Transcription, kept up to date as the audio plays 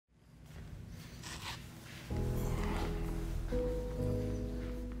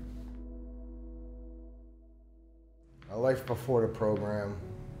life before the program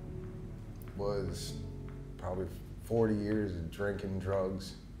was probably 40 years of drinking,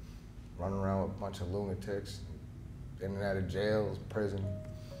 drugs, running around with a bunch of lunatics, in and out of jails, prison,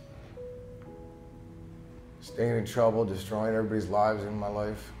 staying in trouble, destroying everybody's lives in my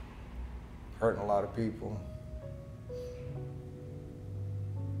life, hurting a lot of people,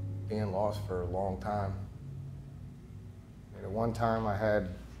 being lost for a long time. And at one time I had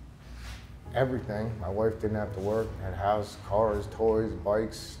everything. My wife didn't have to work, had a house, cars, toys,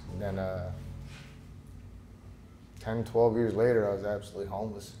 bikes, and then 10, 12 years later, I was absolutely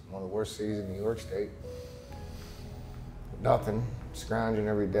homeless. One of the worst cities in New York State. Nothing, scrounging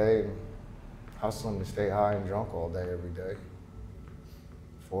every day and hustling to stay high and drunk all day every day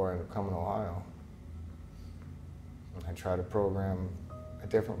before I ended up coming to Ohio. I tried a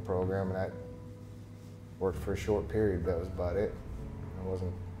different program, and that worked for a short period, but that was about it.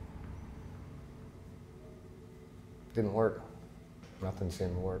 Didn't work. Nothing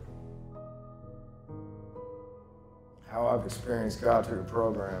seemed to work. How I've experienced God through the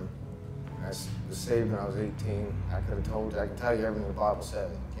program, I was saved when I was 18. I could have told you, I can tell you everything the Bible says.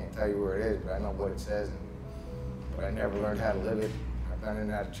 I can't tell you where it is, but I know what it says. But I never learned how to live it. I've been in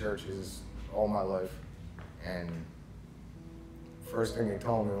and out of churches all my life. And first thing he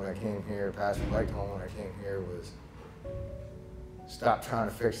told me when I came here, Pastor Mike told me when I came here, was stop trying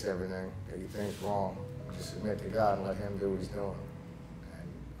to fix everything that you think's wrong. Just submit to God and let him do what he's doing. And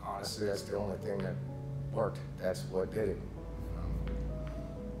honestly, that's the only thing that worked. That's what did it.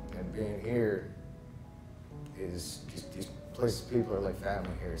 And being here is just these places, people are like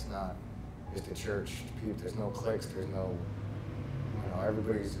family here. It's not just a church. There's no cliques, there's no,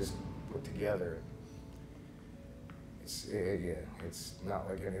 everybody's just put together. It's not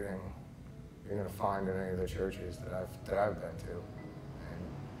like anything you're gonna find in any of the churches that I've been to.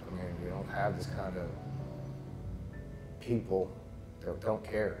 And you don't have this kind of people that don't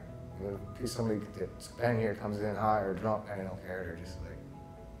care. Somebody that's been here comes in high or drunk and they don't care. They're just like,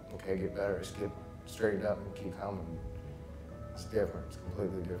 okay, get better. Just get straightened up and keep coming. It's different. It's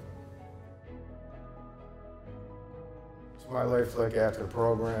completely different. What's my life like after the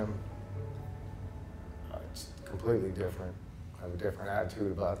program? It's completely different. I have a different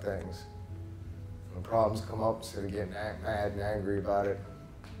attitude about things. When problems come up, instead of getting mad and angry about it,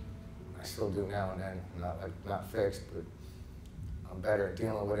 I still do now and then. Not fixed, but I'm better at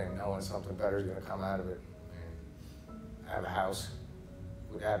dealing with it and knowing something better is going to come out of it. And I have a house,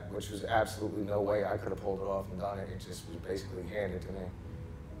 which was absolutely no way I could have pulled it off and done it. It just was basically handed to me,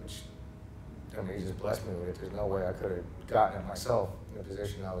 which, he just blessed me with it. There's no way I could have gotten it myself in the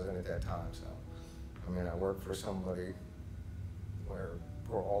position I was in at that time. So, I work for somebody where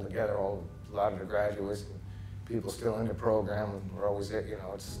we're all together, a lot of the graduates, and people still in the program, and we're always,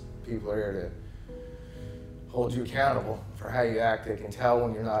 it's people are here to hold you accountable for how you act. They can tell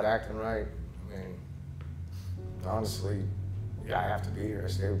when you're not acting right. Honestly, I have to be here. I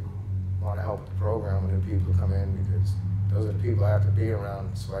still want to help the program when new people come in, because those are the people I have to be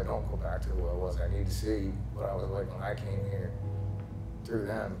around so I don't go back to who I was. I need to see what I was like when I came here through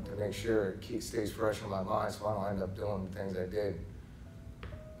them to make sure it stays fresh in my mind so I don't end up doing the things I did.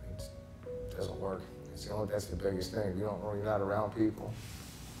 It doesn't work. That's the biggest thing. You're not around people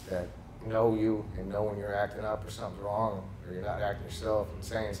that know you and know when you're acting up or something's wrong, or you're not acting yourself and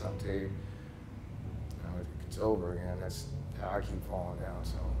saying something to you, it's over again. That's how I keep falling down.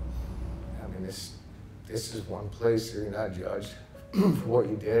 So, this is one place where you're not judged for what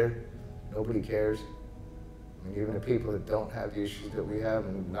you did. Nobody cares. Even the people that don't have the issues that we have,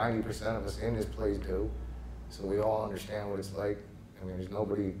 and 90% of us in this place do, so we all understand what it's like. There's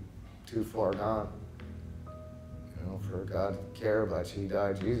nobody too far gone. For God to care about you, He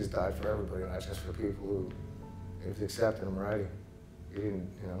died. Jesus died for everybody, not just for people who have accepted Him already. He didn't,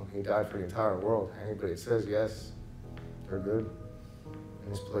 He died for the entire world. Anybody that says yes, they're good.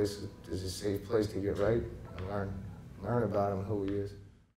 And this place is a safe place to get right and learn about Him and who He is.